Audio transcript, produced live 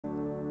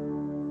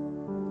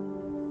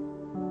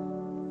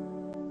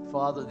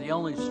Father, the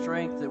only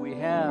strength that we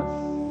have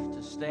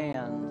to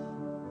stand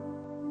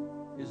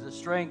is the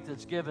strength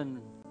that's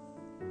given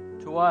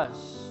to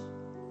us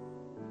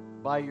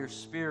by your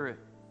Spirit,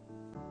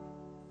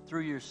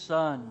 through your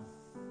Son.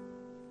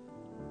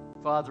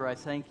 Father, I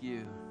thank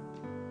you.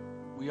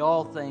 We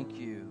all thank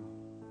you.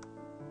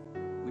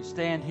 We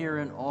stand here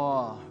in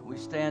awe. We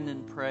stand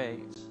in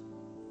praise.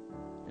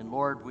 And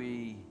Lord,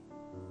 we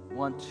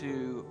want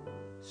to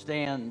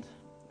stand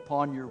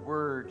upon your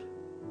word.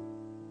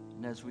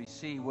 And as we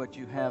see what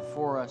you have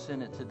for us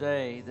in it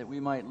today, that we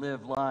might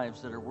live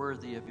lives that are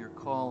worthy of your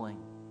calling.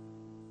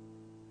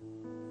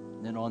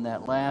 And then on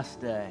that last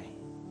day,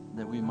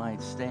 that we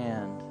might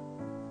stand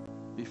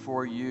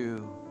before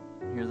you,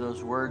 hear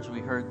those words we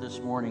heard this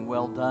morning,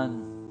 well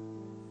done,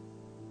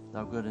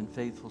 thou good and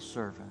faithful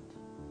servant.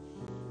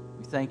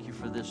 We thank you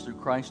for this through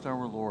Christ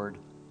our Lord.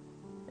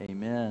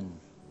 Amen.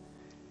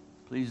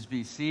 Please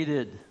be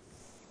seated.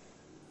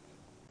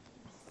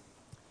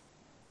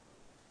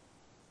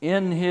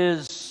 In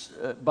his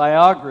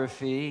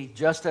biography,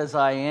 Just As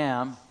I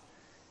Am,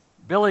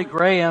 Billy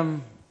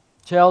Graham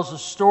tells a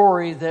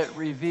story that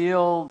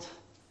revealed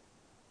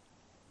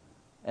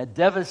a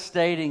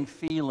devastating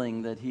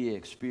feeling that he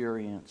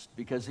experienced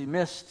because he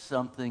missed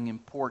something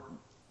important,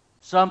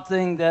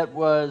 something that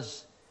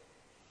was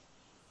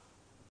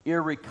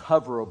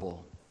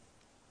irrecoverable.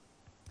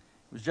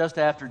 It was just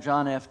after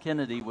John F.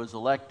 Kennedy was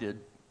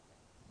elected.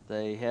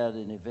 They had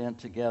an event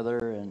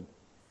together, and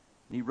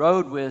he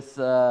rode with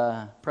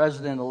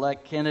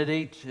President-elect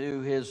Kennedy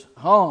to his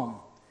home.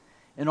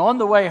 And on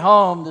the way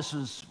home, this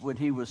was when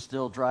he was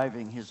still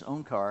driving his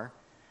own car,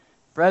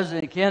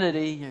 President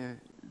Kennedy,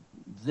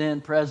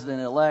 then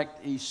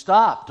President-elect, he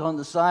stopped on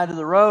the side of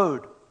the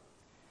road.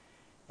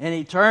 And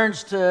he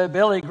turns to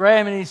Billy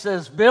Graham and he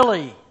says,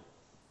 "Billy,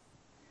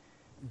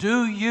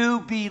 do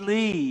you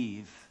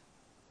believe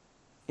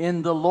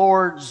in the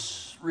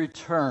Lord's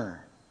return?"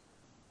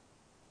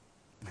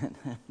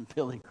 And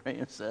Billy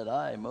Graham said,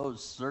 "I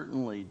most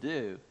certainly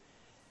do."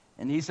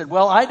 And he said,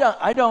 "Well, I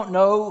don't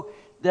know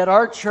that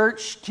our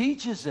church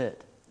teaches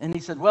it." And he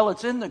said, "Well,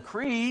 it's in the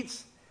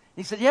creeds."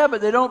 He said, "Yeah,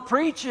 but they don't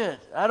preach it.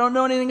 I don't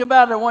know anything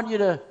about it. I want you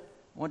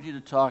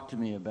to talk to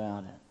me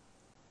about it."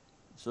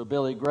 So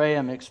Billy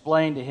Graham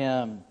explained to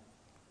him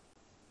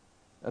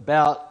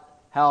about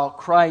how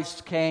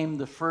Christ came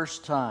the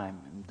first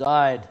time and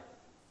died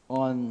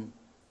on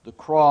the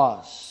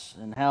cross,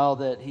 and how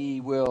that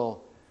he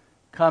will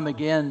come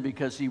again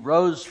because he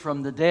rose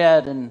from the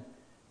dead,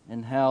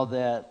 and how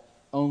that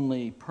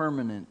only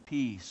permanent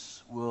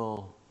peace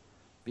will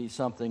be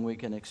something we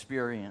can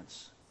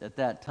experience. At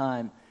that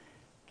time,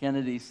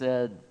 Kennedy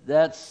said,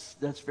 that's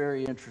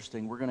very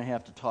interesting. We're going to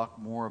have to talk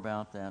more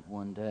about that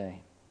one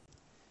day.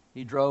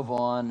 He drove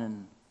on,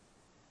 and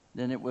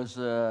then it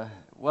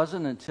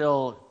wasn't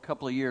until a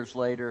couple of years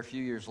later, a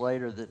few years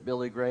later, that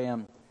Billy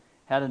Graham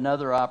had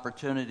another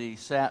opportunity,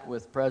 sat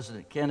with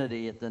President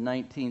Kennedy at the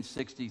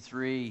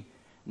 1963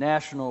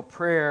 National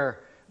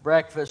Prayer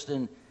Breakfast,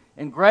 and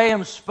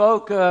Graham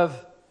spoke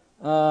of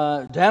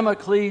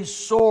Damocles'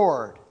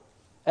 sword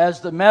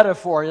as the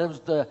metaphor. It was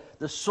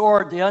the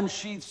sword, the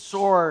unsheathed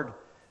sword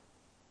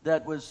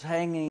that was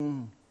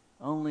hanging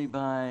only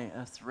by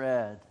a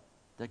thread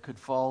that could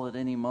fall at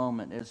any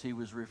moment, as he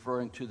was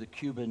referring to the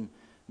Cuban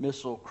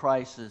Missile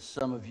Crisis.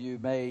 Some of you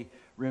may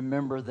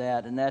remember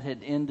that, and that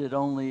had ended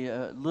only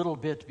a little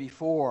bit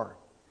before.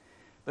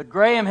 But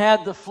Graham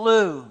had the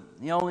flu.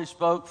 He only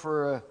spoke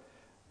for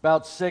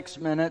about 6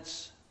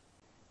 minutes.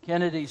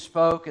 Kennedy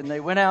spoke, and they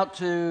went out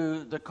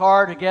to the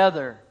car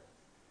together.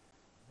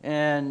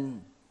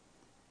 And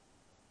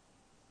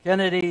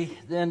Kennedy,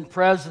 then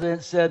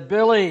president, said,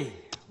 "Billy,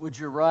 would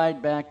you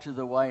ride back to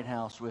the White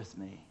House with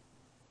me?"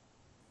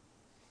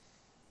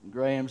 And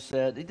Graham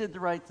said, he did the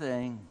right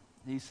thing.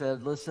 He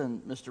said,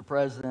 "Listen, Mr.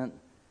 President,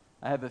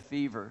 I have a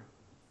fever.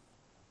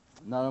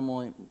 Not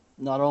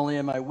only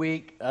am I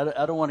weak,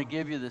 I don't want to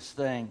give you this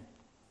thing.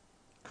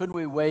 Couldn't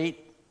we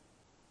wait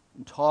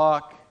and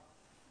talk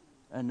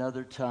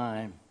another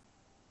time?"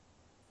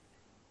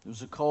 It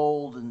was a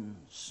cold and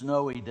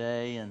snowy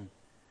day, and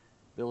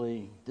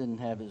Billy didn't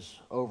have his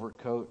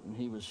overcoat, and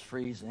he was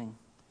freezing.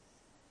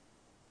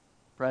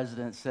 The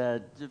president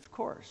said, "Of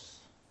course,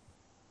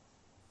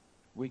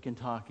 we can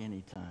talk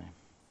anytime."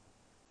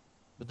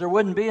 But there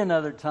wouldn't be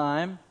another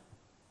time,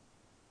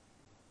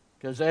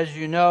 because as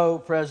you know,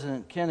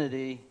 President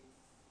Kennedy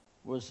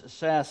was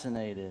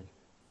assassinated.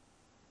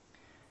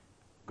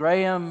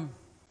 Graham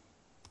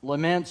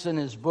laments in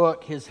his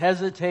book his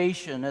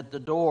hesitation at the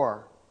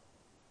door,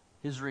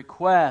 his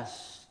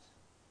request,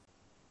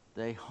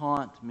 "They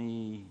haunt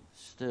me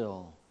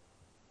still.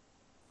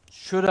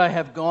 Should I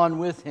have gone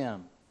with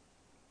him?"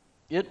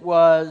 It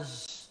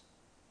was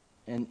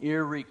an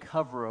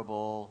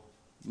irrecoverable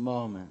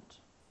moment.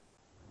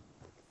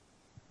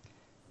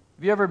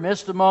 Have you ever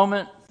missed a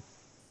moment?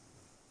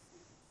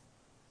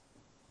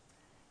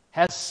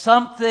 Has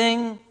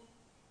something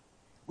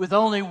with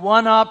only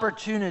one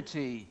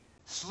opportunity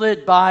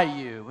slid by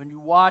you and you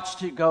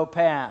watched it go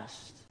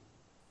past,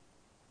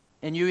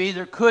 and you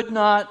either could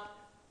not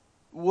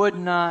would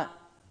not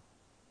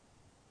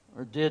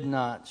or did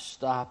not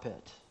stop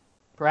it.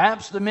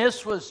 Perhaps the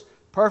miss was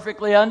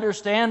perfectly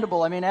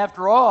understandable. I mean,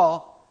 after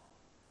all,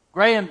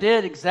 Graham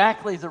did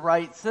exactly the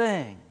right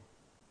thing.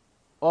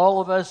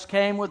 All of us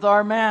came with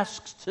our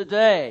masks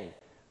today.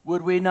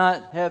 Would we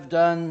not have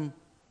done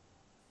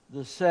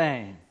the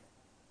same?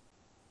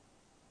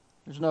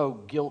 There's no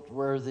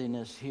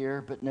guilt-worthiness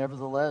here, but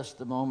nevertheless,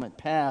 the moment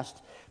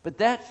passed. But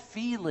that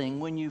feeling,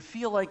 when you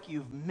feel like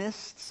you've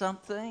missed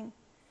something,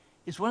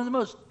 is one of the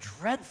most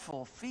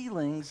dreadful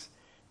feelings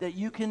that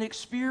you can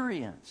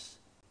experience.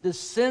 This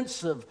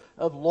sense of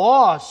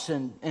loss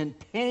and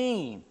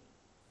pain.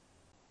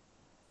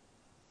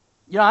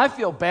 You know, I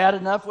feel bad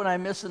enough when I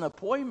miss an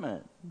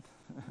appointment.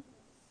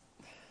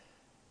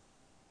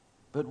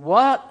 But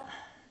what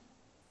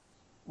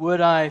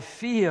would I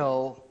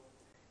feel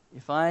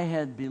if I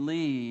had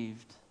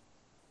believed,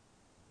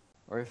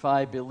 or if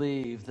I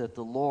believed that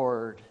the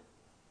Lord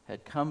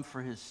had come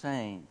for His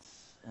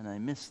saints and I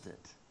missed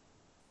it?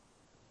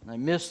 And I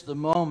missed the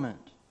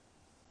moment.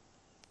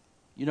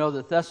 You know,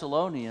 the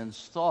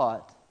Thessalonians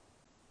thought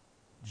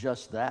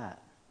just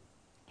that.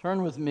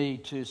 Turn with me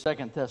to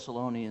 2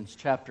 Thessalonians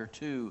chapter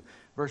 2,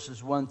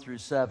 verses 1 through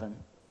 7.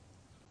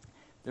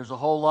 There's a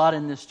whole lot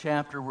in this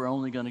chapter. We're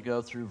only going to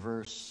go through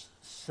verse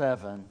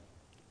 7.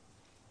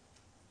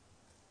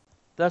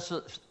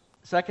 2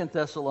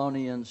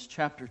 Thessalonians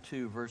chapter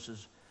 2,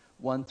 verses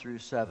 1 through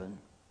 7.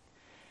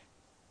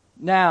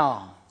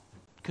 Now,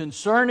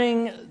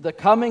 concerning the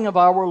coming of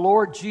our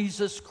Lord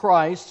Jesus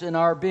Christ and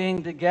our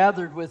being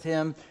gathered with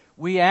Him,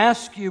 we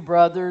ask you,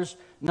 brothers,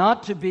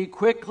 not to be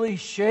quickly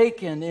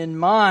shaken in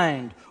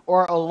mind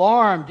or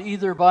alarmed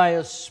either by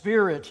a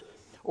spirit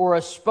or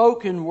a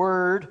spoken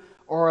word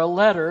or a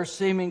letter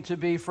seeming to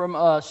be from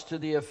us to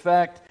the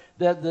effect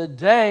that the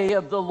day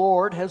of the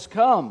Lord has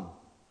come.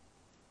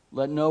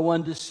 Let no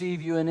one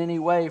deceive you in any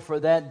way, for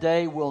that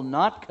day will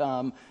not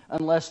come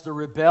unless the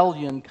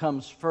rebellion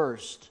comes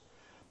first.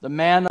 The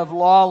man of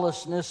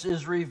lawlessness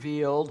is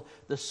revealed,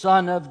 the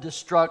son of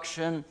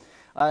destruction.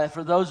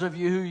 For those of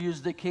you who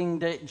use the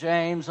King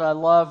James, I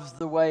love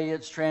the way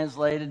it's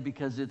translated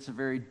because it's a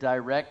very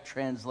direct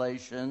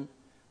translation.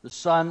 The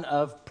son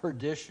of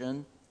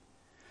perdition,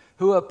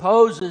 who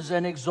opposes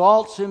and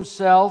exalts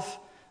himself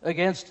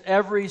against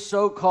every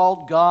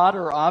so-called God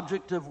or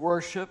object of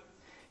worship.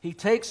 He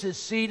takes his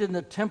seat in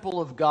the temple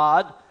of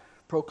God,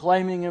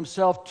 proclaiming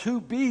himself to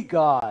be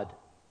God.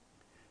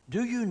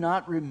 Do you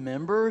not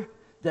remember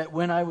that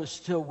when I was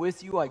still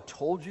with you, I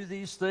told you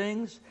these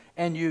things?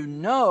 And you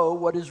know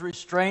what is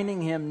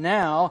restraining him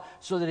now,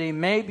 so that he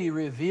may be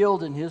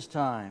revealed in his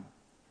time.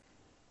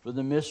 For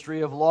the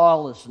mystery of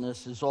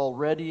lawlessness is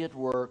already at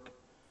work.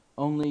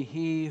 Only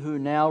he who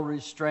now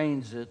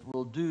restrains it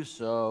will do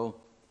so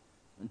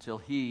until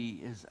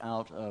he is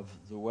out of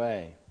the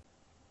way.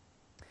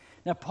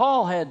 Now,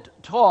 Paul had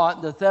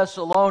taught the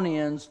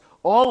Thessalonians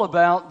all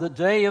about the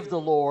day of the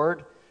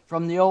Lord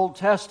from the Old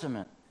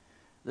Testament.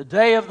 The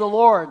day of the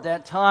Lord,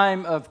 that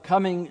time of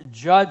coming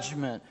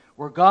judgment,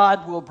 where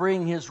God will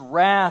bring His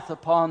wrath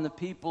upon the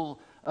people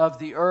of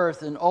the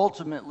earth. And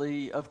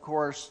ultimately, of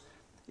course,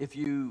 if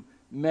you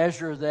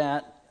measure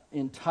that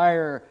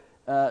entire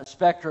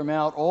spectrum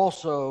out,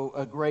 also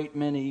a great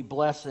many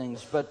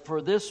blessings. But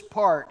for this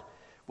part,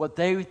 what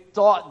they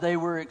thought they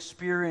were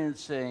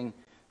experiencing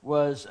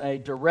was a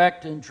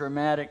direct and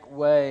dramatic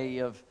way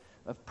of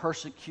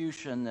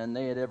persecution than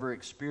they had ever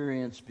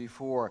experienced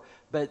before.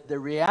 But the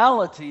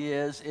reality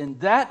is, in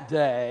that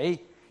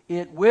day,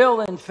 it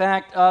will in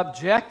fact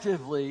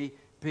objectively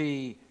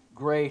be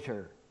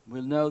greater.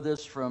 We'll know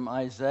this from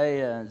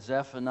Isaiah and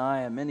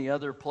Zephaniah and many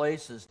other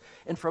places.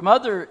 And from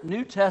other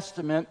New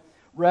Testament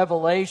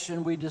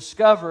revelation, we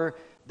discover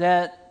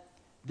that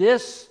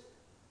this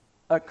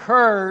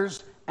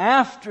occurs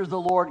after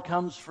the Lord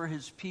comes for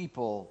His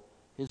people,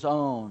 His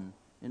own,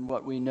 in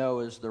what we know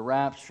as the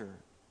rapture.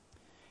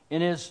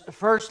 In his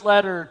first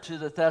letter to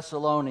the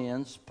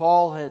Thessalonians,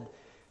 Paul had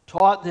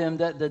taught them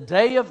that the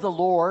day of the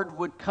Lord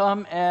would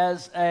come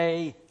as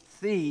a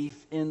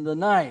thief in the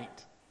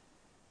night.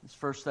 It's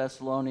 1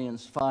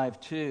 Thessalonians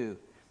 5:2.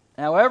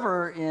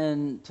 However,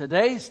 in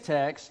today's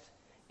text,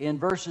 in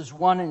verses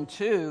 1 and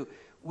 2,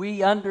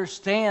 we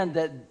understand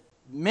that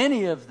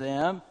many of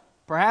them,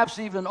 perhaps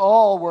even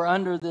all, were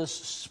under this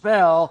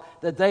spell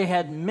that they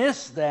had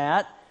missed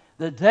that.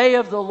 The day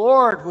of the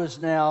Lord was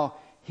now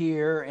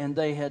here, and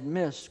they had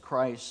missed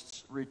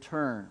Christ's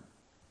return.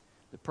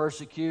 The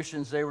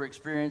persecutions they were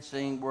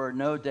experiencing were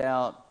no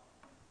doubt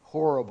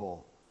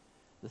horrible.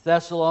 The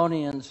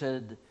Thessalonians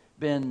had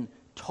been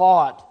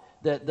taught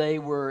that they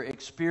were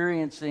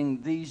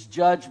experiencing these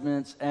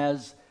judgments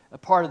as a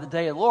part of the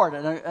day of the Lord.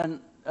 And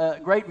a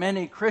great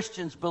many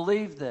Christians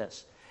believe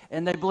this.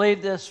 And they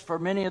believe this for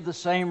many of the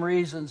same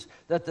reasons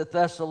that the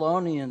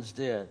Thessalonians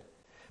did.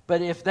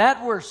 But if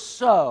that were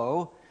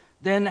so,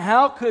 then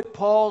how could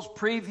Paul's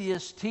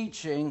previous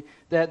teaching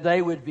that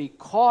they would be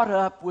caught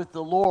up with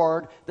the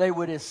Lord, they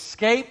would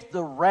escape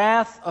the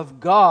wrath of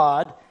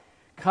God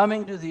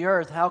coming to the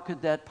earth, how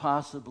could that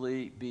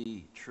possibly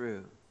be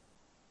true?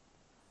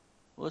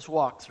 Let's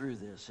walk through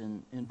this.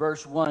 In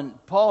verse 1,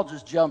 Paul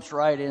just jumps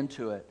right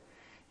into it.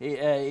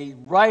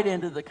 Right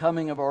into the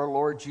coming of our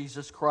Lord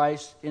Jesus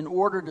Christ in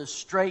order to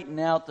straighten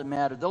out the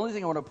matter. The only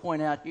thing I want to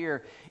point out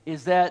here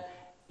is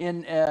that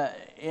in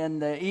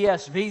the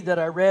ESV that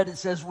I read, it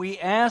says, we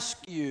ask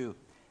you.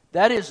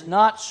 That is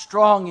not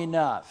strong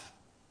enough.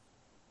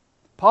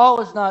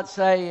 Paul is not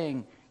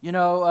saying,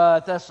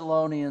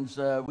 Thessalonians,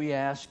 we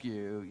ask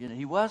you.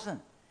 He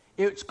wasn't.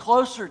 It's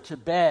closer to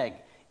beg.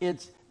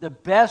 It's the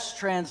best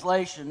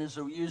translation is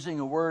using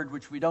a word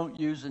which we don't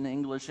use in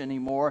English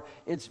anymore.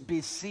 It's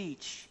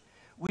beseech.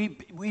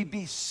 We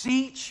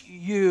beseech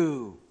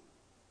you.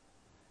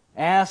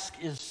 Ask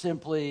is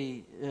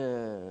simply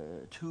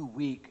too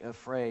weak a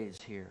phrase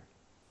here.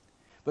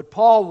 But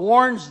Paul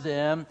warns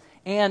them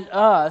and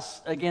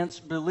us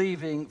against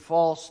believing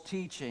false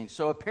teaching.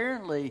 So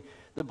apparently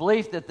the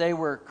belief that they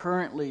were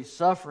currently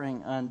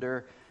suffering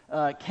under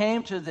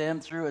came to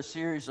them through a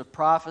series of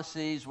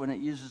prophecies. When it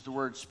uses the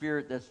word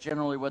spirit, that's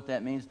generally what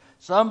that means.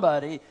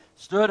 Somebody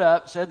stood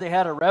up, said they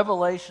had a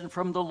revelation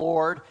from the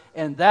Lord,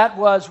 and that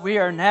was, we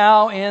are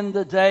now in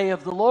the day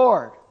of the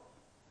Lord.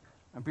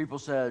 And people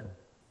said,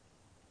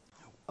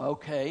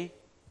 okay,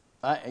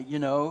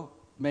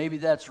 maybe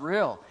that's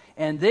real.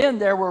 And then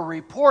there were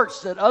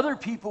reports that other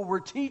people were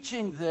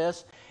teaching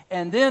this,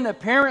 and then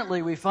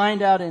apparently we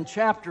find out in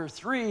chapter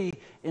 3,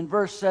 in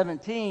verse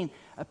 17,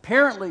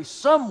 apparently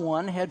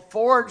someone had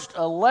forged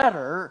a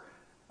letter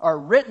or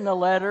written a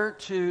letter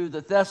to the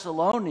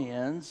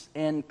Thessalonians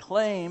and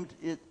claimed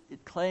it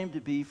claimed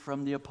to be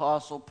from the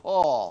Apostle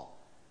Paul.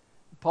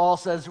 Paul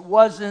says, it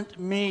wasn't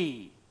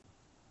me.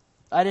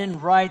 I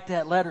didn't write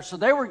that letter. So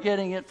they were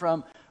getting it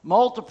from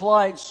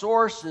multiplied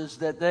sources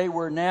that they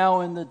were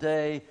now in the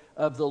day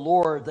of the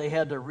Lord. They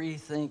had to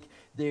rethink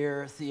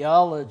their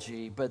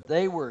theology, but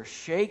they were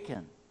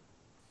shaken.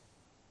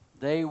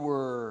 They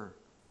were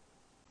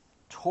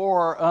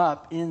tore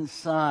up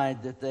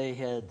inside that they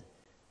had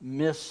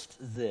missed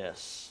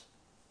this.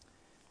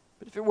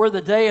 But if it were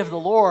the day of the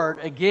Lord,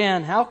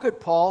 again, how could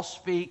Paul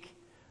speak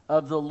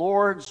of the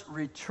Lord's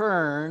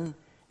return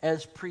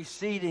as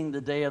preceding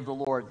the day of the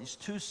Lord? These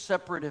two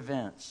separate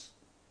events.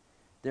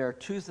 There are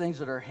two things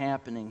that are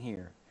happening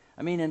here.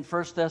 I mean, in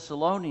 1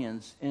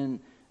 Thessalonians, in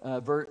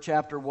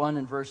chapter 1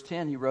 and verse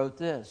 10, he wrote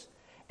this,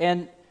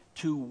 and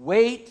to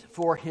wait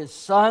for his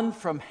Son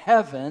from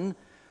heaven,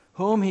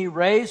 whom he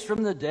raised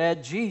from the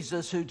dead,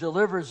 Jesus, who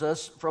delivers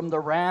us from the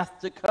wrath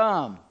to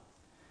come.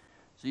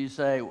 So you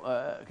say,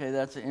 okay,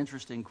 that's an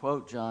interesting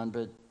quote, John,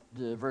 but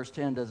verse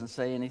 10 doesn't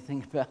say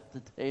anything about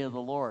the day of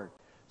the Lord.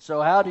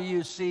 So how do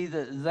you see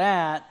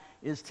that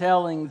is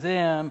telling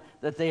them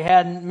that they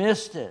hadn't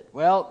missed it?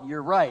 Well,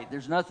 you're right.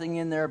 There's nothing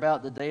in there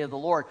about the day of the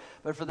Lord.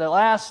 But for the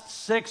last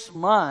 6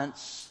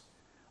 months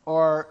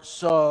or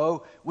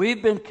so,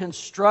 we've been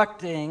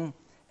constructing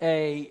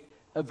a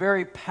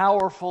very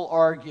powerful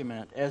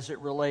argument as it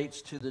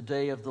relates to the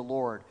day of the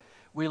Lord.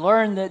 We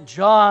learned that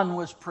John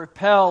was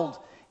propelled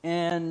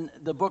in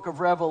the book of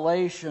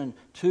Revelation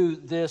to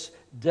this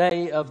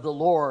day of the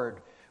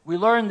Lord. We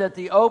learned that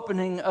the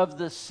opening of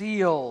the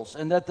seals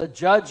and that the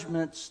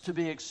judgments to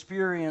be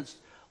experienced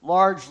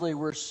largely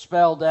were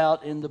spelled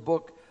out in the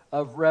book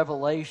of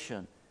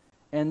Revelation.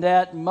 And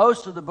that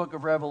most of the book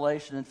of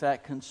Revelation, in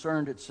fact,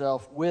 concerned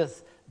itself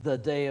with the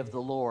day of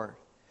the Lord.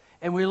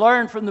 And we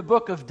learned from the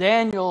book of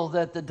Daniel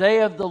that the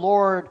day of the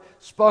Lord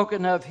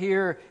spoken of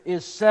here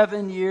is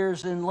 7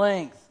 years in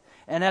length.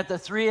 And at the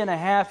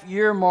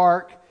 3.5-year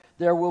mark,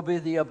 there will be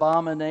the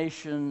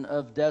abomination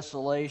of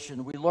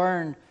desolation. We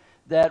learned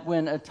that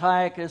when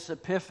Antiochus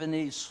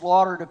Epiphanes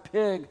slaughtered a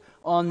pig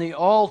on the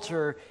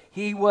altar,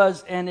 he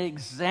was an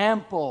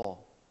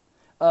example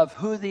of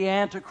who the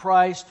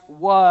Antichrist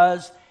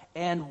was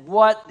and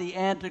what the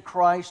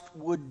Antichrist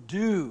would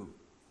do.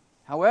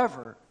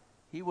 However,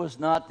 he was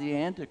not the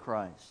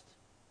Antichrist,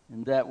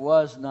 and that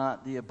was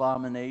not the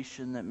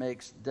abomination that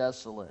makes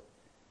desolate.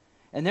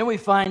 And then we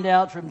find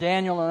out from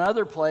Daniel and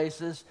other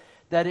places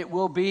that it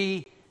will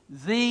be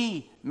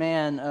the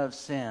man of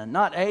sin,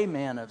 not a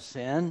man of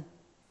sin.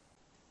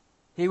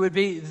 He would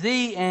be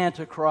the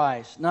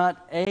Antichrist,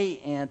 not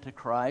a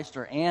Antichrist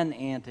or an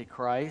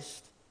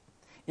Antichrist.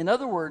 In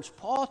other words,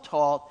 Paul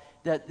taught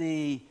that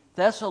the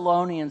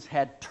Thessalonians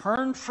had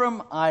turned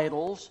from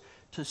idols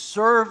to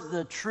serve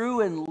the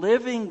true and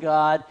living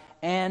God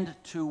and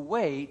to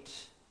wait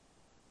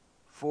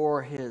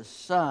for his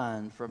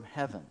Son from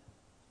heaven.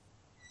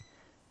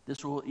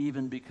 This will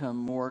even become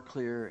more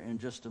clear in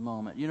just a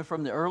moment. You know,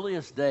 from the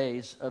earliest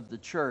days of the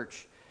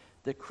church,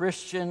 the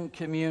Christian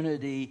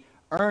community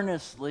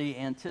earnestly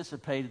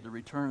anticipated the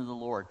return of the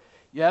Lord.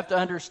 You have to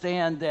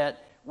understand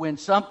that when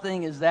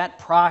something is that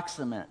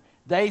proximate,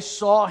 they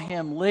saw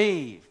him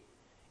leave.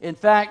 In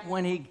fact,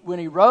 when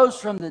he rose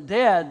from the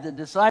dead, the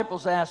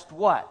disciples asked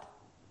what?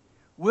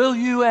 Will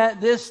you at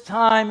this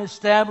time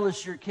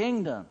establish your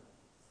kingdom?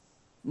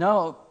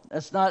 No,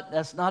 that's not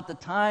the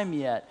time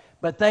yet.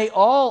 But they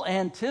all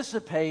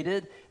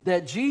anticipated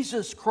that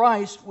Jesus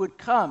Christ would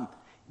come.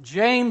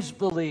 James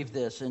believed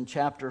this in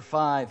chapter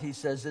 5. He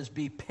says this,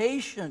 "Be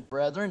patient,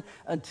 brethren,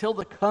 until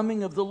the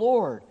coming of the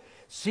Lord.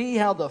 See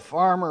how the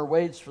farmer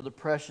waits for the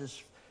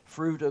precious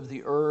fruit of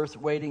the earth,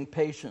 waiting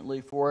patiently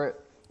for it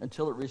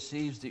until it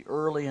receives the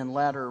early and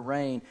latter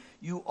rain.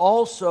 You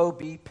also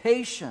be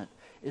patient.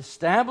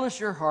 Establish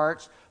your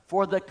hearts,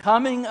 for the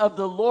coming of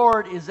the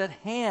Lord is at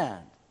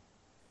hand.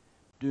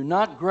 Do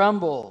not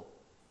grumble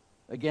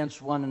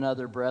against one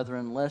another,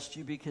 brethren, lest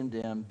you be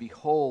condemned.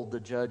 Behold, the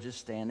judge is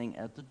standing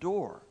at the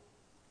door."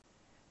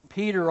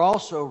 Peter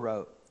also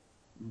wrote,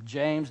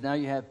 James, now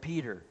you have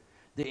Peter,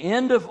 "The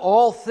end of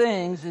all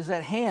things is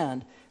at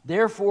hand.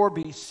 Therefore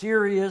be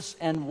serious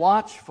and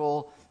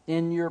watchful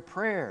in your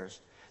prayers."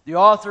 The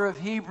author of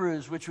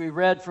Hebrews, which we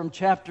read from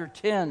chapter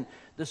 10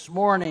 this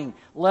morning,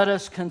 "Let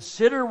us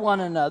consider one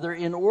another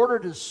in order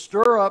to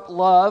stir up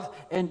love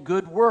and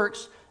good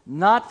works,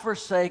 not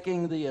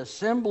forsaking the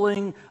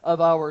assembling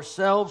of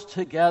ourselves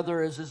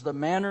together, as is the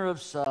manner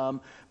of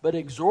some, but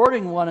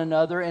exhorting one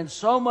another, and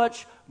so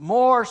much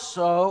more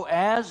so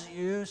as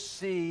you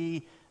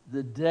see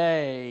the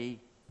day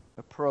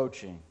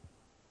approaching."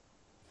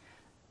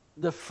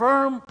 The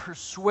firm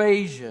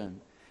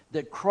persuasion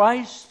that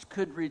Christ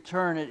could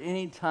return at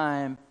any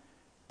time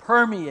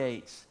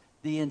permeates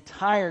the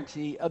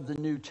entirety of the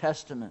New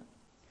Testament.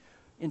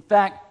 In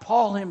fact,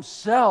 Paul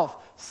himself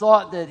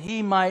thought that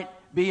he might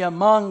be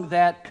among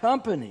that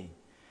company.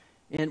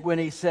 And when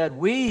he said,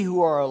 "We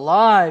who are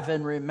alive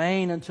and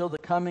remain until the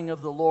coming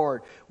of the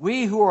Lord,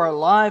 we who are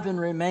alive and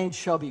remain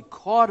shall be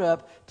caught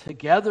up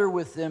together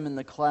with them in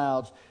the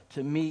clouds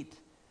to meet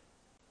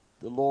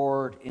the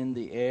Lord in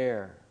the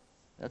air."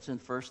 That's in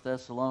 1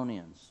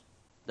 Thessalonians.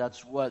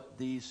 That's what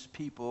these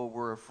people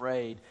were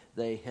afraid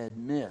they had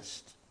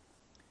missed.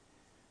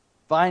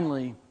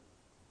 Finally,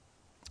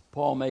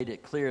 Paul made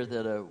it clear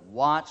that a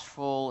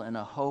watchful and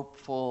a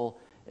hopeful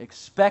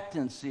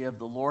expectancy of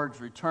the Lord's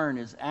return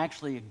is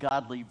actually a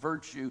godly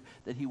virtue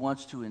that he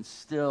wants to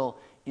instill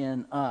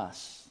in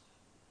us.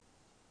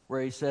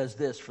 Where he says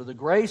this, "For the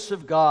grace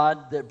of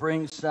God that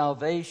brings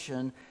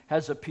salvation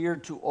has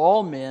appeared to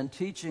all men,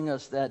 teaching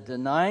us that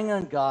denying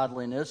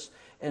ungodliness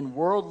and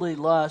worldly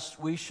lust,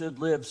 we should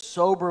live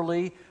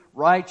soberly,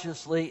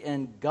 righteously,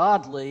 and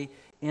godly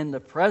in the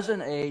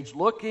present age,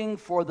 looking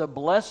for the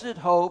blessed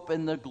hope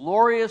and the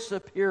glorious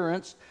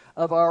appearance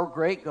of our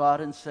great God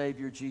and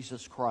Savior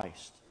Jesus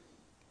Christ."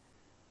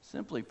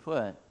 Simply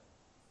put,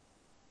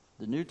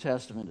 the New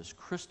Testament is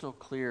crystal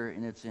clear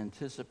in its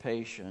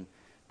anticipation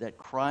that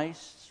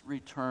Christ's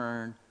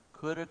return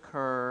could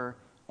occur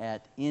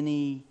at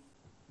any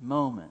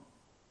moment.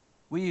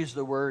 We use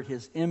the word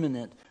his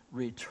imminent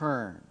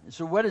return.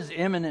 So what does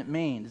imminent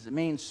mean? Does it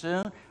mean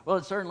soon? Well,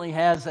 it certainly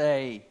has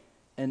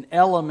an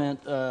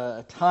element,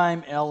 a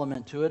time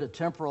element to it, a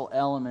temporal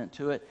element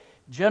to it.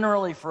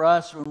 Generally for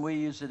us, when we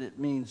use it, it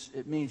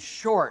means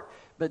short.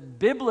 But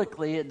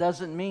biblically, it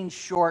doesn't mean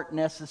short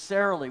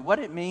necessarily. What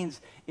it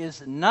means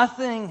is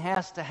nothing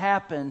has to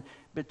happen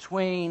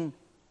between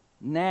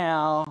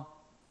now,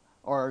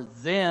 or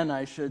then,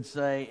 I should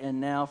say, and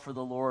now for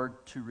the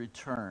Lord to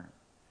return.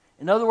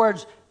 In other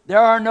words, there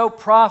are no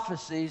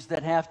prophecies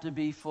that have to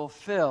be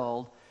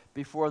fulfilled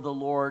before the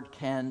Lord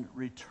can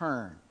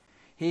return.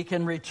 He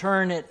can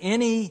return at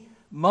any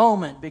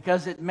moment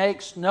because it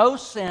makes no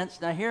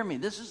sense. Now hear me,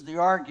 this is the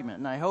argument,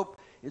 and I hope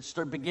it's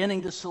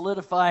beginning to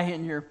solidify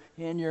in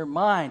your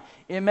mind.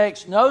 It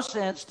makes no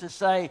sense to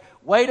say,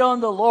 wait on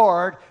the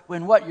Lord,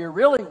 when what you're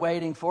really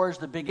waiting for is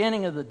the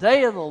beginning of the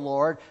day of the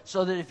Lord,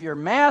 so that if your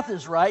math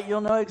is right,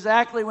 you'll know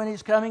exactly when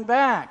he's coming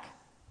back.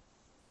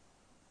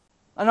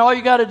 And all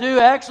you got to do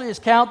actually is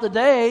count the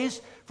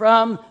days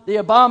from the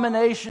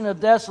abomination of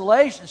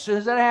desolation. As soon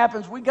as that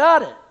happens, we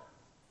got it.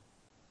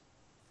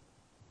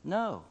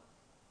 No.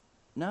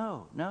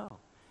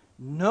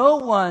 No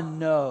one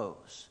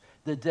knows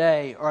the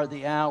day or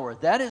the hour.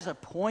 That is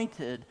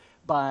appointed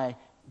by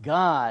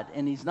God.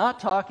 And he's not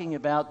talking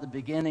about the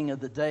beginning of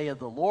the day of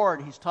the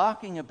Lord. He's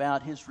talking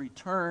about his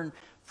return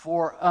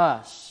for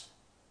us.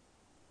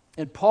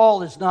 And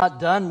Paul is not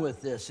done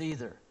with this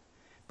either.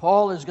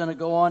 Paul is going to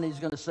go on. He's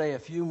going to say a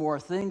few more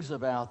things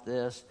about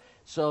this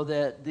so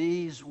that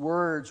these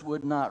words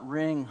would not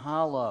ring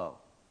hollow.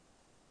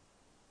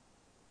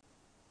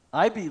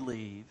 I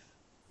believe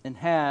and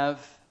have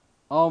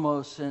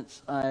almost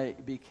since I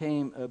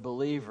became a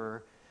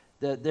believer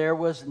that there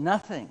was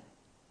nothing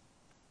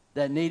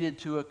that needed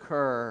to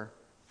occur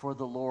for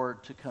the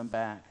Lord to come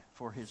back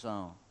for his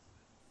own.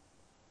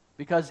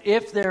 Because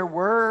if there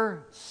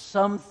were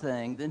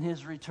something, then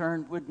his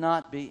return would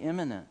not be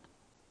imminent.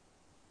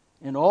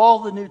 And all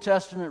the New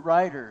Testament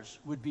writers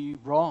would be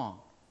wrong.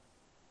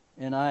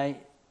 And I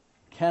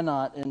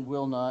cannot and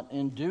will not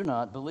and do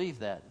not believe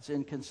that. It's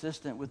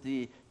inconsistent with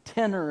the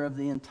tenor of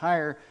the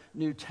entire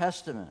New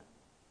Testament.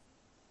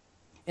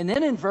 And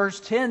then in verse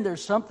 10,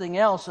 there's something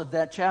else of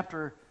that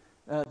chapter,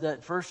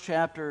 that first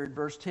chapter in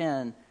verse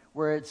 10,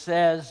 where it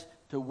says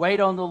to wait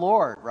on the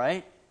Lord,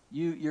 right?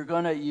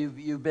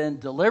 You've been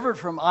delivered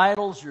from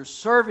idols. You're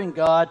serving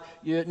God.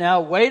 You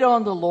now wait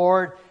on the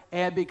Lord,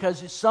 and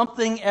because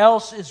something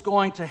else is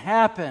going to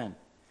happen.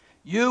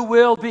 You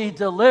will be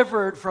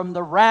delivered from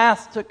the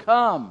wrath to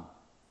come.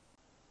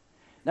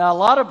 Now, a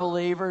lot of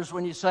believers,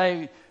 when you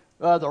say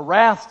the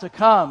wrath to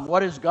come,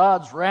 what is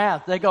God's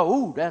wrath? They go,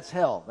 ooh, that's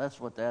hell. That's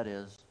what that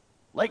is.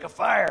 Lake of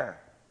fire.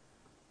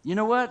 You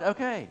know what?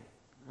 Okay.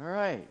 All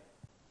right.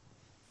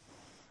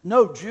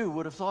 No Jew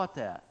would have thought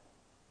that.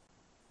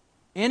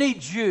 Any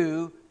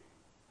Jew,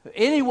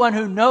 anyone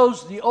who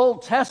knows the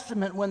Old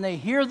Testament, when they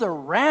hear the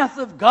wrath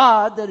of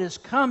God that is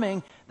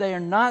coming, they are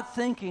not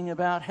thinking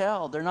about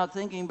hell. They're not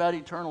thinking about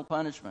eternal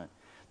punishment.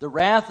 The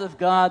wrath of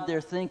God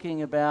they're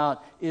thinking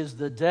about is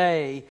the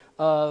day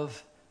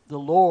of the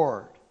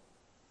Lord.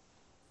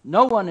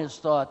 No one has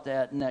thought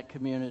that in that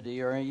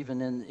community, or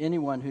even in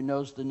anyone who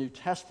knows the New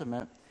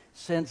Testament,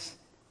 since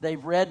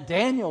they've read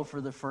Daniel for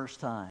the first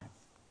time.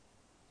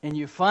 And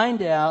you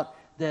find out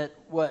that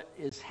what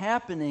is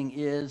happening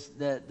is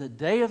that the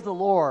day of the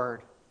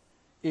Lord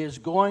is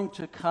going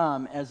to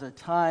come as a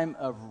time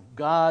of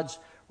God's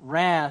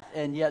wrath,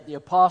 and yet the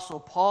Apostle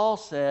Paul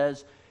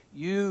says,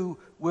 you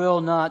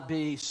will not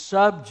be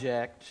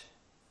subject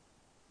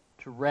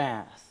to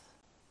wrath.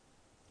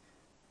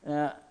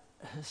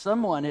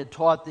 Someone had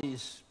taught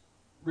these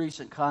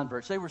recent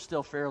converts, they were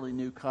still fairly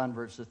new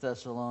converts, the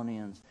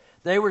Thessalonians.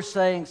 They were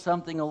saying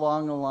something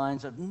along the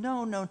lines of,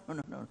 no,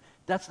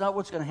 that's not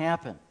what's going to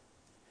happen.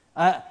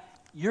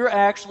 You're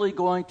actually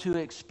going to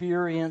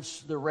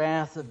experience the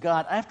wrath of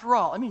God. After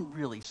all, I mean,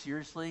 really,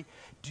 seriously,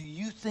 do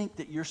you think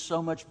that you're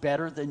so much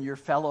better than your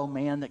fellow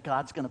man that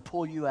God's going to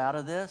pull you out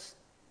of this?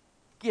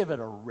 Give it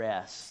a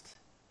rest.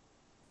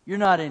 You're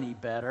not any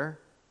better.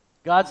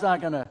 God's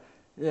not going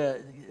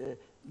to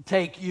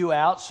take you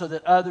out so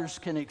that others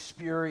can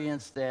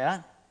experience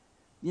that.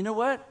 You know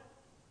what?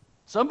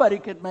 Somebody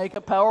could make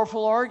a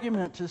powerful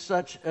argument to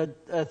such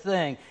a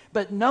thing.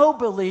 But no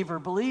believer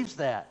believes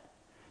that.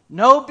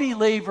 No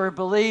believer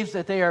believes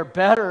that they are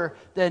better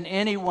than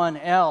anyone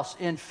else.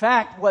 In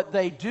fact, what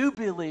they do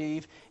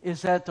believe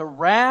is that the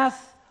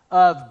wrath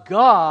of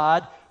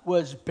God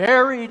was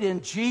buried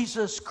in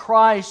Jesus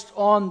Christ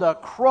on the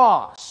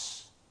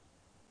cross.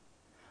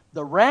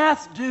 The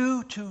wrath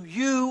due to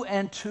you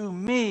and to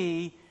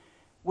me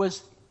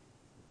was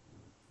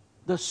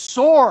the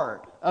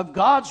sword of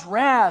God's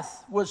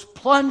wrath was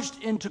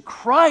plunged into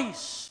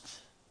Christ.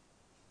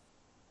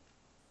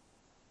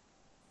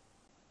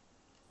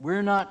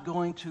 We're not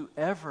going to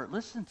ever,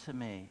 listen to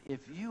me,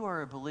 if you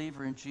are a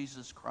believer in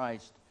Jesus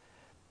Christ,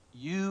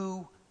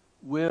 you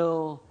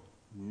will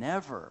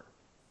never,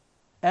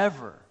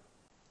 ever,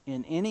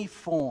 in any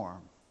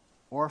form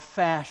or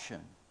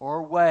fashion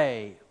or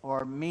way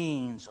or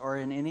means or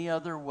in any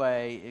other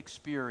way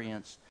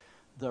experience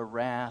the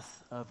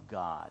wrath of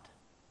God.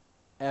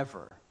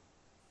 Ever.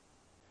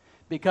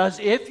 Because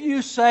if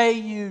you say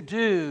you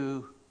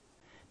do,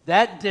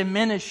 that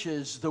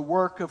diminishes the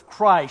work of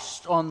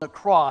Christ on the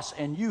cross,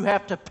 and you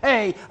have to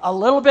pay a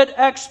little bit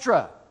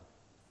extra.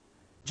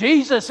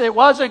 Jesus, it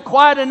wasn't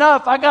quite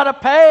enough. I got to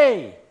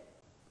pay.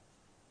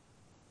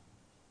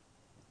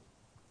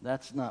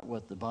 That's not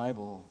what the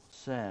Bible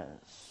says.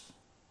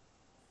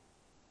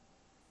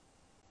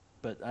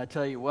 But I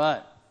tell you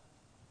what,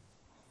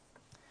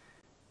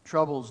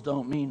 troubles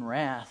don't mean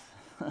wrath.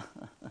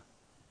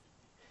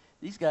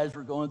 These guys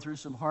were going through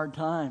some hard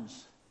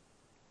times.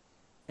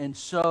 And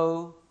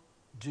so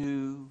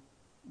do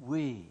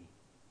we.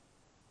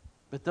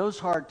 But those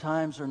hard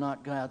times are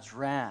not God's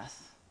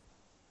wrath.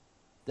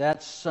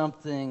 That's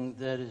something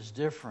that is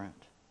different.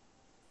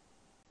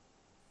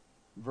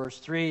 Verse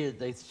 3,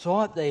 they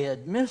thought they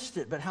had missed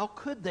it, but how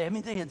could they? I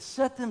mean, they had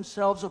set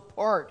themselves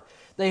apart.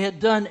 They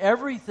had done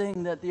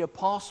everything that the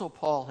Apostle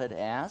Paul had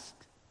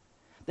asked.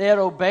 They had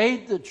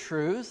obeyed the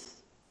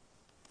truth.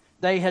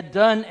 They had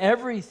done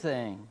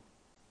everything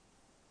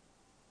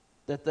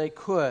that they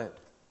could.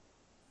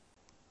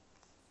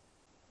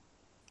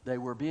 They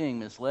were being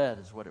misled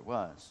is what it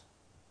was.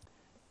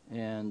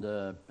 And,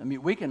 I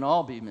mean, we can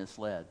all be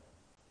misled.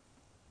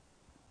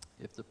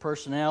 If the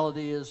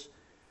personality is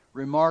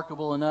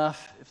remarkable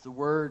enough, if the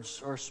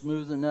words are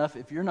smooth enough,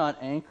 if you're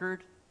not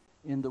anchored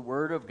in the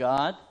Word of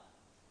God,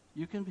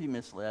 you can be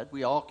misled.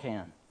 We all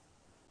can.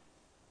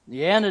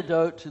 The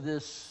antidote to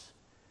this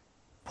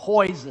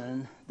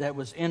poison that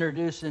was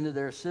introduced into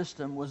their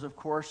system was, of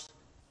course,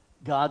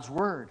 God's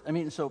Word. I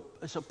mean, so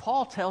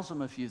Paul tells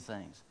them a few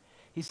things.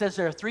 He says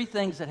there are three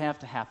things that have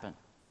to happen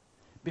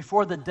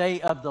before the day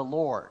of the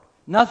Lord.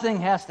 Nothing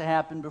has to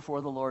happen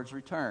before the Lord's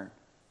return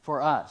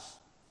for us,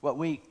 what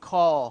we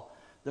call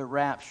the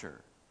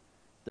rapture.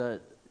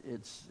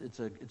 It's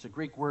a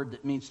Greek word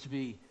that means to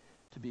be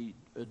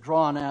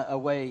drawn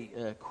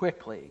away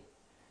quickly.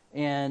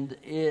 And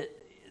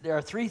there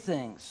are three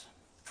things.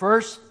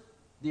 First,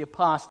 the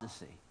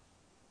apostasy.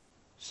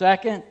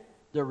 Second,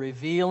 the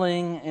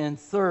revealing. And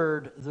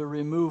third, the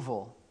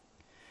removal.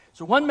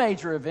 So one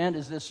major event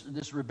is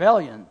this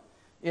rebellion,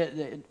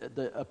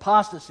 the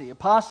apostasy.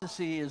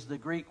 Apostasy is the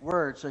Greek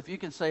word. So if you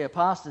can say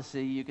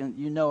apostasy,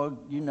 you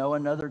know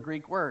another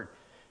Greek word,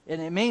 and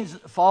it means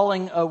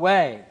falling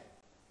away.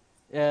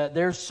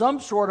 There's some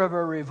sort of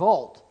a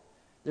revolt.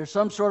 There's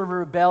some sort of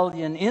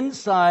rebellion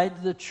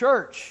inside the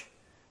church,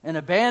 an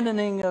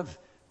abandoning of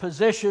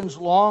positions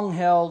long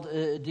held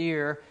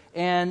dear.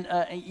 And,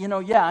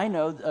 I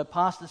know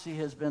apostasy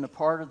has been a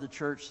part of the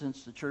church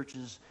since the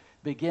church's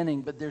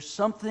beginning, but there's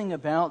something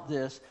about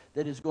this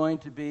that is going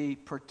to be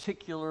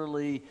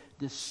particularly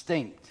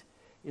distinct.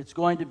 It's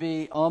going to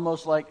be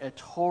almost like a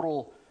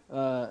total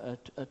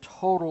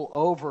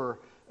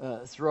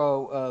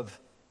overthrow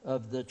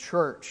of the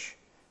church,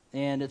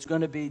 and it's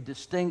going to be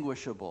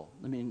distinguishable.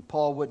 I mean,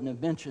 Paul wouldn't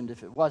have mentioned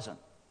if it wasn't.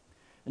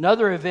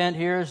 Another event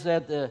here is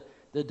that the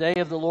day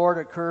of the Lord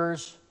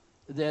occurs,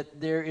 that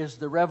there is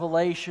the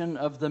revelation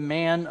of the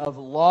man of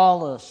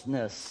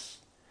lawlessness.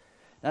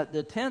 Now,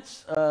 the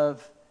tense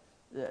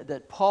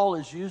that Paul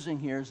is using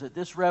here is that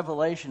this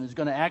revelation is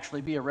going to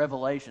actually be a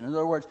revelation. In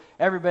other words,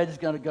 everybody's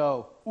going to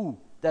go, ooh,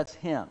 that's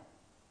him.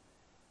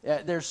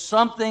 There's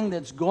something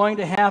that's going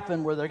to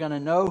happen where they're going to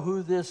know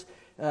who this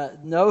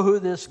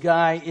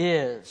guy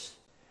is.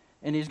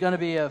 And he's going to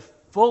be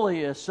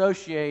fully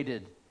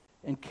associated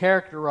and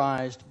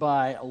characterized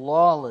by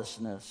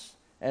lawlessness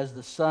as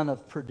the son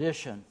of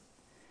perdition.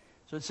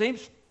 So it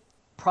seems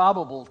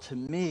probable to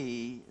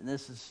me, and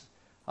this is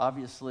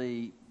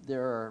obviously,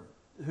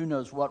 who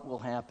knows what will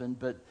happen,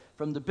 but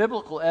from the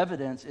biblical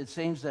evidence, it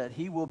seems that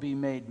he will be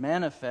made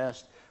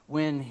manifest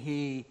when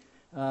he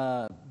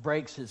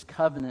breaks his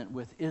covenant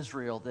with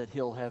Israel that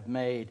he'll have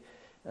made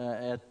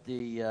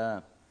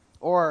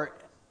or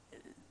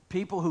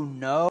people who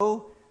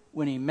know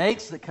when he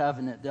makes the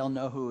covenant, they'll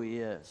know who he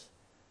is.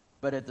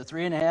 But at the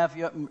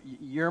 3.5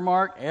 year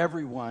mark,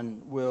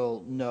 everyone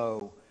will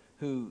know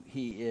who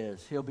he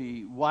is. He'll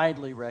be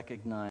widely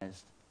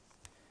recognized.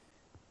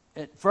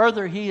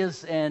 Further, he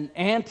is he's an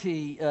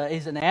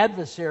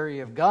adversary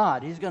of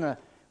God. He's going to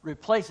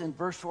replace, in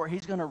verse 4,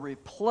 he's going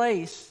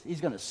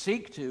to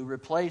seek to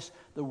replace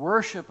the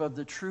worship of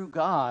the true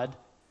God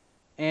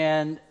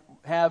and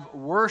have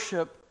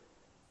worship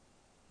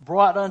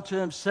brought unto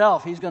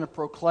himself. He's going to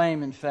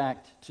proclaim, in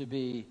fact, to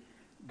be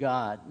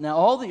God. Now,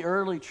 all the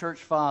early church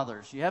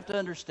fathers, you have to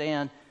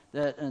understand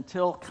that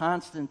until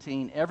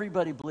Constantine,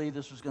 everybody believed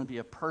this was going to be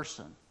a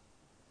person.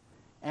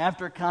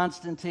 After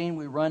Constantine,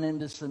 we run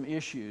into some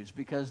issues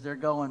because they're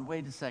going,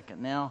 wait a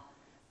second, now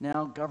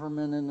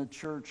government and the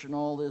church and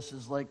all this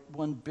is like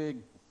one big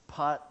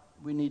pot.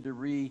 We need to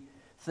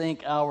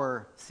rethink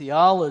our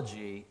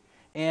theology.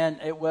 And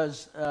it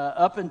was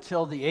up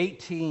until the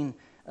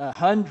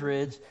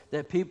 1800s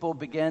that people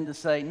began to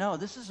say, no,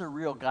 this is a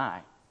real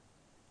guy.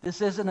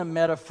 This isn't a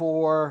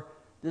metaphor.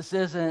 This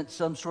isn't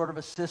some sort of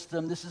a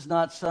system. This is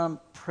not some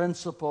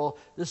principle.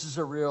 This is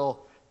a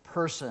real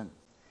person.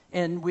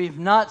 And we've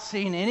not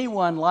seen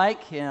anyone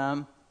like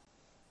him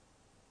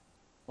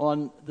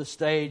on the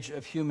stage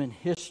of human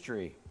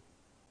history.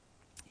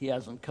 He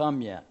hasn't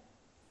come yet.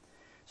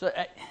 So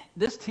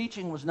this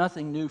teaching was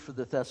nothing new for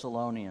the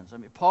Thessalonians. I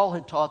mean, Paul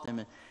had taught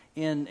them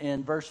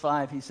in verse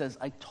 5. He says,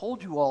 I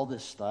told you all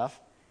this stuff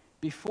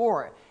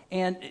before.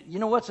 And you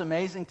know what's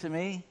amazing to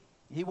me?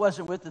 He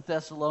wasn't with the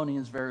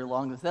Thessalonians very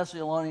long. The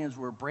Thessalonians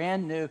were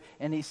brand new.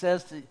 And he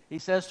says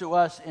to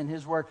us in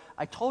his word,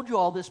 I told you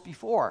all this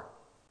before.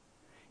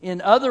 In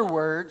other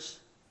words,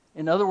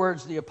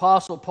 the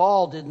Apostle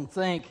Paul didn't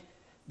think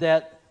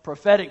that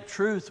prophetic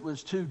truth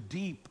was too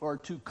deep or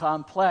too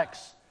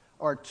complex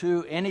or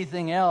too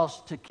anything else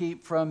to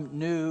keep from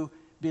new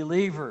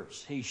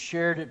believers. He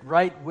shared it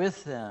right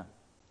with them.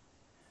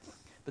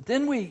 But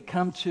then we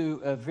come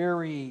to a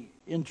very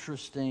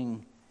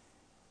interesting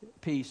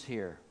piece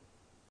here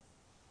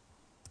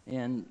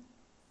in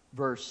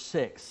verse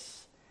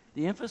 6.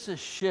 The emphasis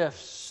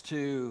shifts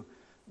to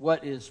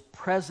what is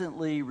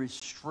presently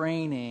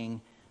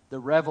restraining the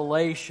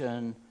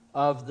revelation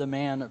of the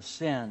man of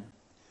sin.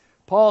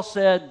 Paul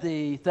said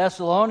the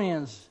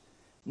Thessalonians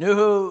knew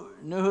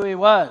who he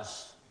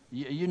was.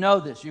 You know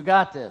this. You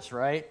got this,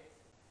 right?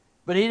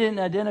 But he didn't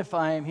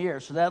identify him here.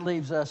 So that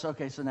leaves us,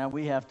 okay, so now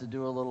we have to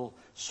do a little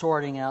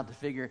sorting out to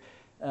figure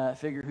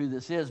who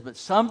this is. But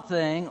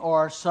something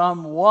or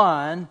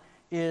someone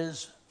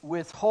is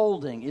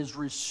withholding, is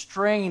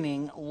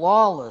restraining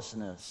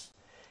lawlessness.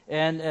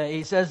 And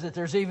he says that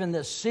there's even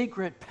this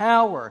secret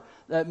power,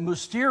 that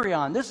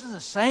mysterion. This is the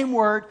same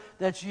word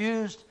that's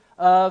used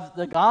of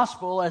the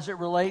gospel as it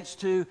relates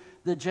to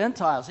the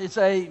Gentiles. It's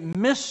a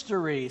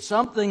mystery,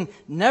 something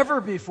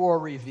never before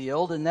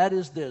revealed, and that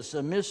is this.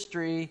 A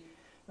mystery,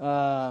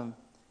 in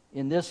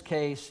this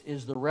case,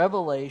 is the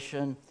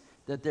revelation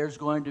that there's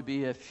going to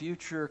be a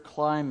future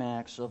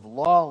climax of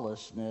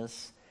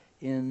lawlessness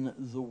in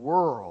the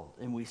world.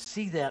 And we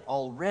see that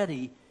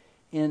already.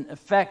 In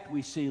effect,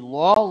 we see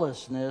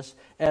lawlessness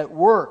at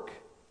work.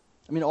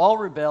 I mean, all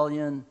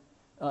rebellion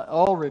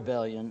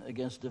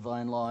against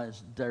divine law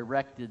is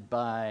directed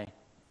by,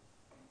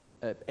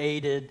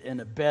 aided and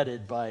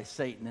abetted by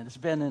Satan. And it's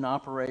been in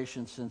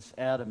operation since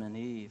Adam and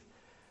Eve.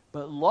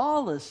 But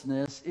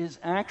lawlessness is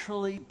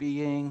actually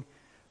being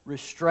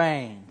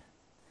restrained.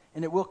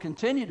 And it will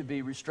continue to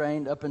be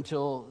restrained up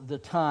until the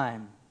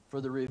time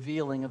for the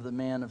revealing of the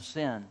man of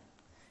sin.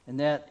 And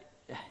that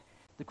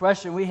The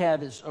question we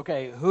have is,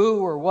 okay,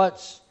 who or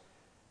what's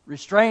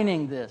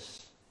restraining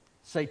this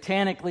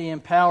satanically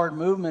empowered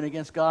movement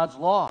against God's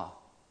law?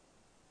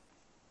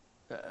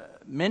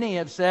 Many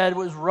have said it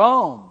was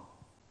Rome.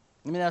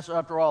 I mean, that's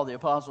after all, the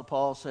Apostle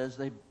Paul says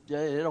they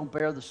don't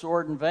bear the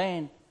sword in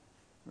vain,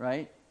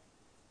 right?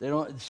 They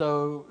don't.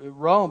 So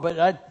Rome,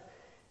 but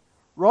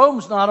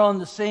Rome's not on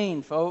the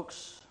scene,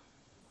 folks.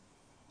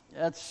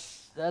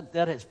 That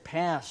has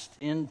passed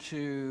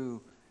into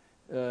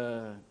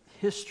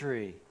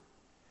history.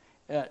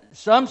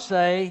 Some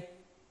say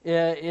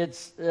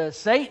it's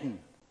Satan.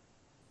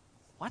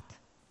 What?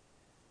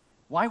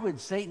 Why would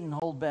Satan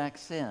hold back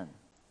sin?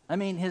 I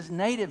mean, his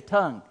native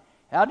tongue.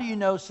 How do you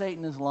know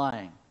Satan is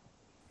lying?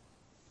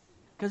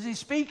 Because he's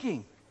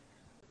speaking.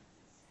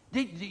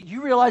 Do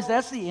you realize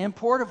that's the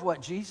import of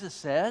what Jesus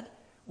said?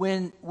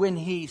 When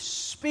he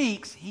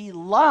speaks, he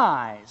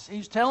lies.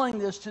 He's telling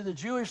this to the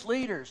Jewish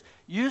leaders.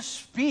 You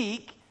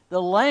speak the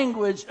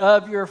language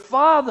of your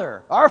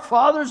father. Our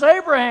father's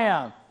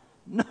Abraham.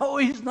 No,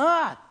 he's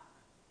not.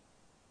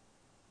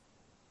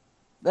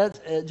 That's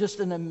just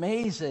an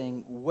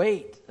amazing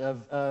weight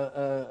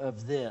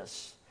of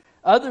this.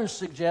 Others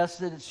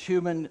suggest that it's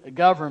human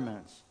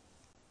governments.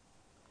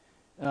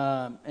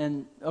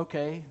 And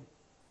okay,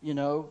 you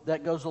know,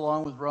 that goes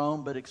along with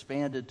Rome, but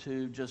expanded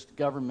to just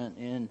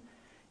government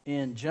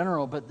in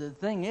general. But the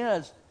thing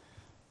is,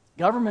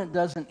 government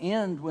doesn't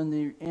end when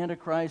the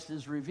Antichrist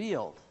is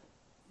revealed.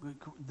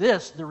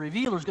 The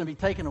revealer is going to be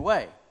taken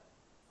away,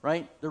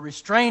 right? The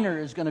restrainer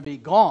is going to be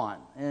gone,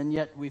 and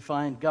yet we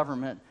find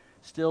government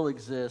still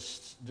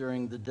exists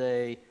during the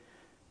day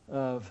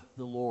of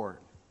the Lord.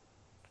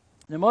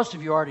 Now, most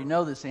of you already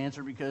know this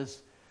answer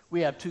because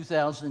we have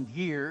 2,000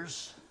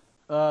 years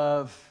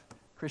of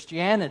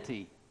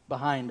Christianity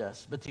behind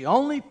us. But the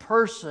only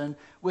person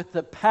with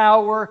the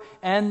power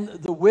and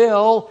the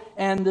will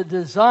and the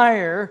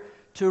desire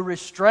to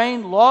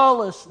restrain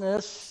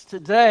lawlessness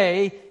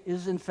today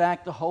is, in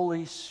fact, the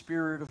Holy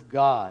Spirit of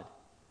God.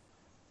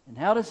 And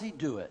how does He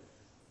do it?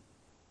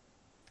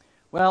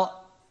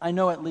 Well, I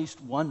know at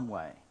least one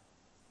way.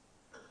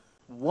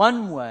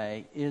 One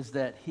way is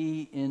that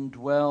He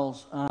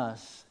indwells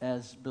us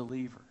as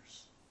believers.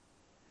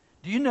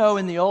 Do you know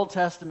in the Old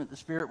Testament the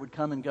Spirit would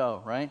come and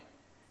go, right?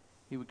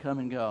 He would come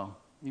and go.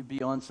 He'd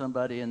be on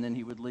somebody and then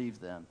He would leave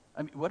them.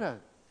 I mean, what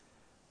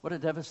a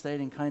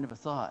devastating kind of a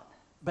thought.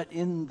 But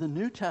in the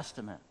New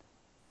Testament,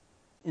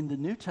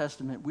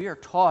 we are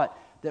taught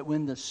that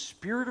when the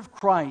Spirit of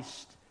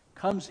Christ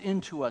comes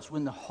into us,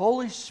 when the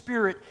Holy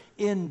Spirit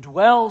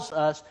indwells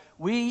us,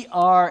 we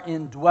are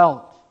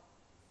indwelt.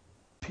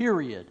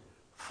 Period.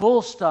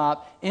 Full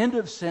stop. End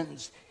of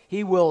sentence.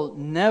 He will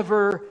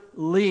never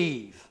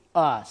leave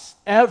us,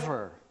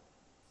 ever.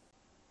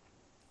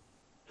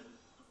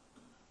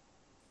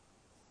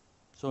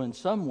 So in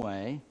some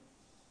way,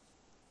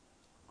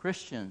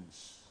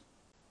 Christians,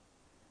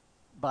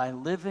 by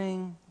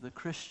living the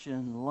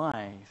Christian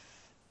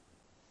life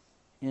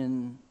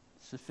in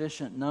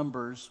sufficient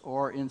numbers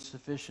or in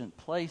sufficient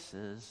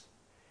places,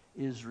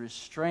 is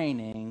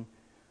restraining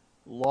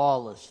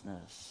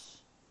lawlessness.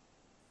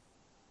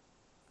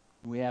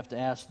 We have to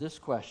ask this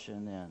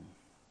question then.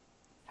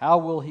 How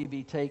will he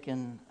be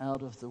taken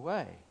out of the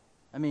way?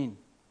 I mean,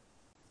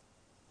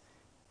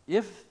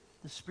 if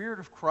the Spirit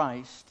of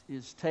Christ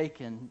is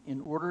taken in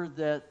order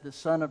that the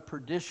son of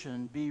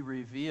perdition be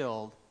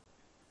revealed,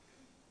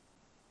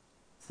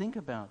 think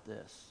about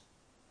this.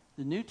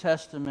 The New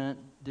Testament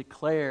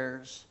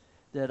declares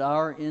that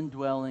our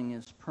indwelling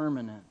is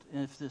permanent.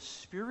 And if the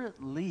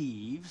Spirit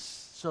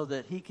leaves so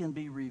that he can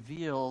be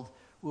revealed,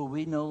 will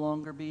we no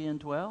longer be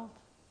indwelled?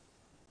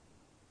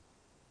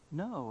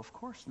 No, of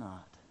course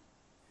not.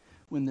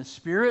 When the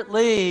Spirit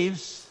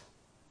leaves,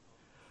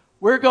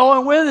 we're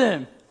going with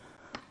him.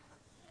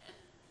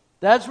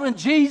 That's when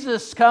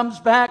Jesus comes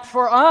back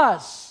for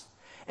us.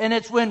 And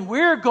it's when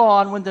we're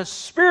gone, when the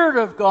Spirit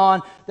of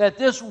gone, that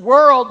this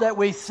world that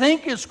we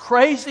think is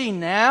crazy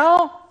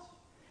now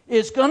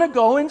is going to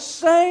go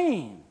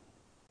insane.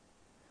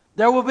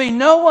 There will be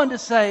no one to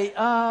say,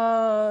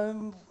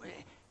 have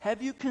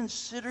you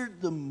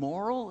considered the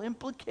moral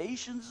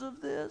implications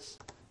of this?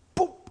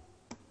 Boom.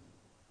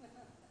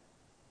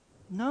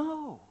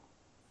 No.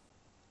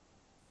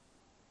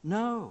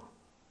 No.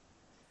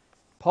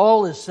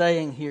 Paul is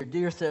saying here,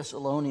 dear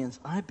Thessalonians,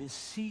 I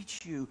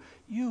beseech you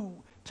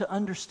to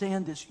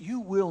understand this. You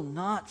will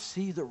not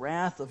see the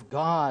wrath of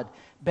God.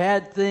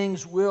 Bad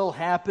things will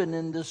happen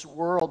in this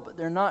world, but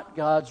they're not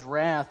God's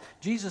wrath.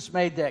 Jesus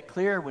made that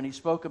clear when he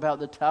spoke about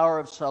the Tower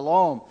of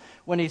Siloam.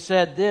 When he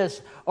said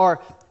this,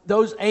 or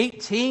those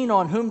 18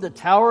 on whom the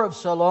Tower of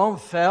Siloam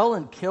fell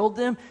and killed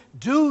them,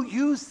 do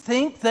you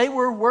think they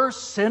were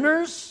worse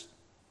sinners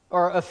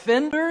or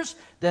offenders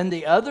than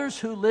the others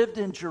who lived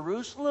in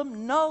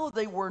Jerusalem? No,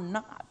 they were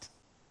not.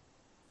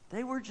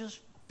 They were just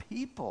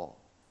people.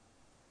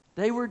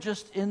 They were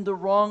just in the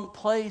wrong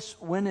place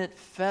when it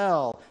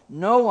fell.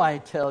 No, I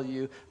tell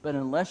you, but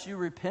unless you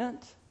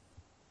repent,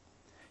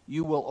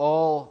 you will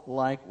all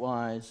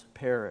likewise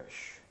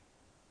perish.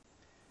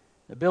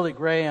 Now, Billy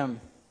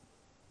Graham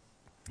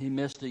He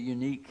missed a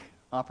unique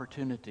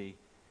opportunity,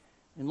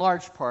 in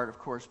large part, of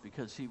course,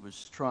 because he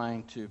was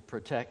trying to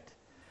protect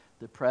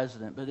the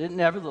president. But it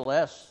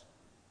nevertheless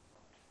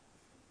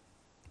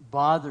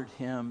bothered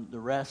him the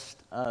rest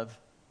of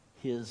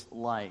his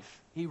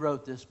life. He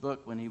wrote this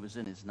book when he was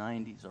in his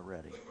 90s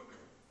already.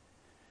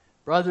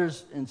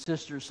 Brothers and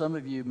sisters, some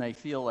of you may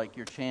feel like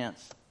your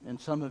chance, and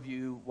some of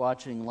you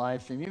watching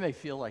live stream, you may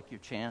feel like your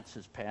chance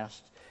has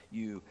passed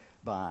you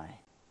by.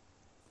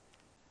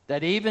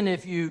 That even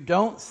if you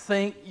don't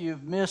think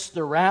you've missed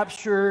the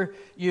rapture,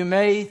 you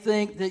may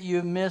think that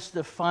you've missed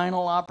the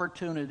final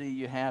opportunity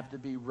you have to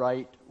be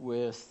right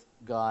with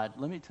God.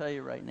 Let me tell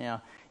you right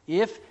now,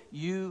 if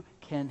you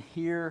can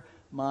hear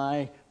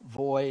my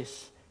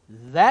voice,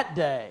 that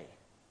day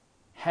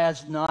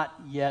has not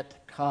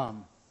yet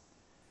come.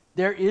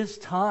 There is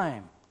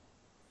time.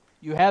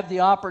 You have the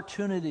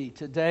opportunity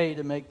today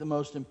to make the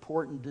most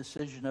important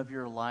decision of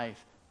your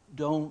life.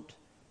 Don't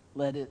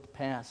let it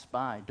pass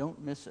by.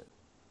 Don't miss it.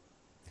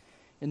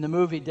 In the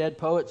movie Dead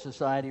Poets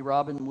Society,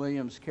 Robin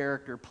Williams'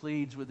 character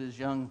pleads with his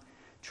young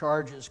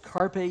charges,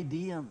 "Carpe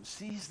diem,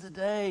 seize the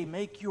day,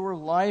 make your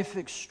life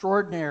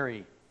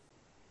extraordinary."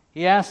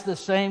 He asked the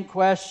same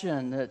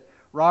question that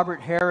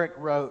Robert Herrick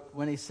wrote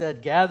when he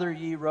said, "Gather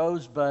ye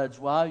rosebuds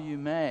while you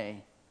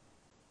may."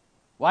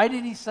 Why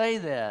did he say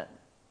that?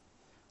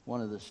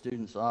 One of the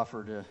students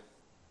offered,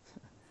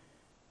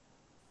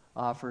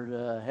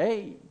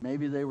 hey,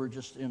 maybe they were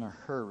just in a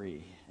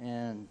hurry.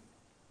 And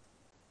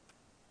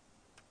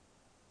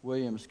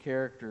Williams'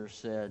 character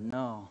said,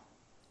 no,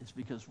 it's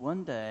because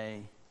one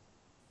day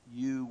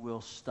you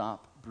will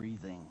stop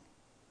breathing.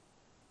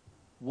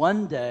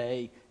 One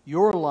day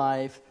your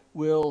life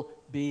will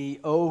be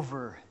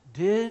over.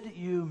 Did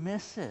you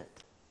miss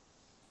it?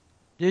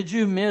 Did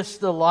you miss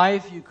the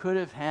life you could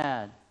have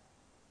had?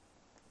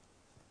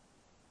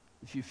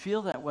 If you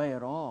feel that way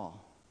at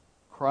all,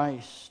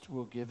 Christ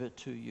will give it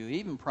to you. He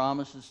even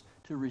promises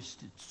to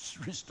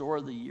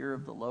restore the year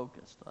of the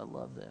locust. I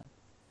love that.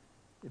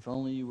 If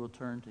only you will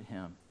turn to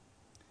Him.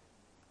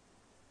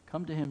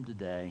 Come to Him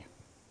today.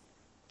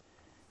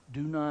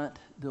 Do not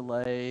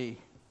delay,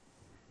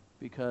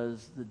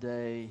 because the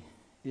day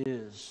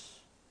is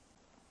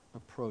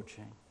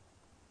approaching.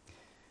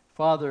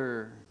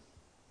 Father,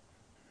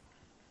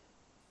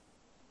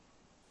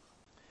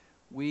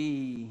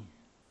 we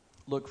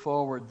look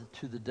forward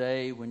to the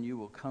day when you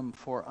will come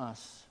for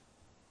us.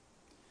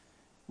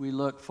 We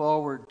look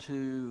forward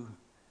to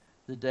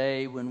the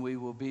day when we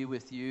will be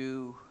with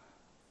you,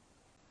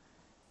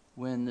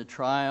 when the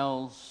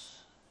trials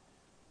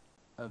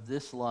of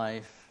this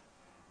life,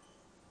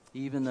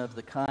 even of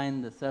the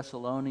kind the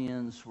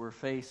Thessalonians were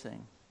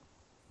facing,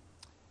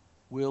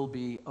 will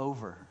be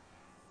over.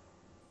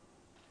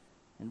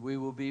 And we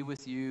will be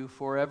with you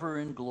forever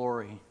in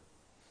glory.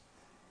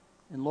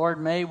 And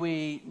Lord, may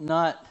we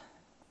not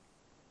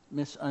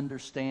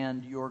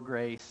misunderstand your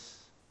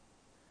grace.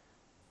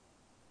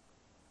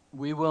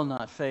 We will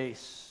not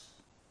face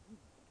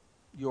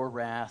your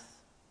wrath,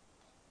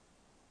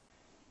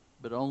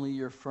 but only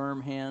your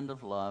firm hand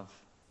of love.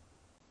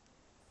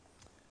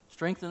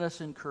 Strengthen us,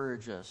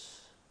 encourage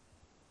us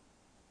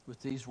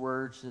with these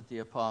words that the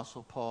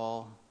Apostle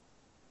Paul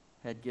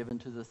had given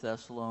to the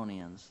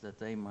Thessalonians, that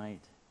they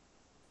might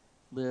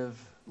live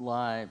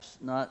lives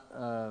not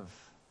of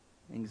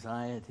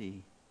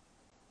anxiety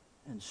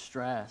and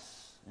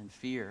stress and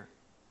fear,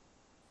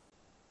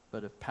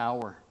 but of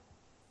power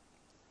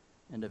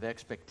and of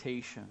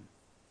expectation,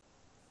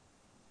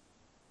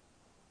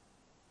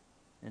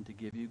 and to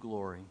give you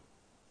glory.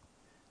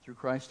 Through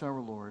Christ our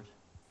Lord.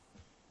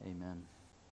 Amen.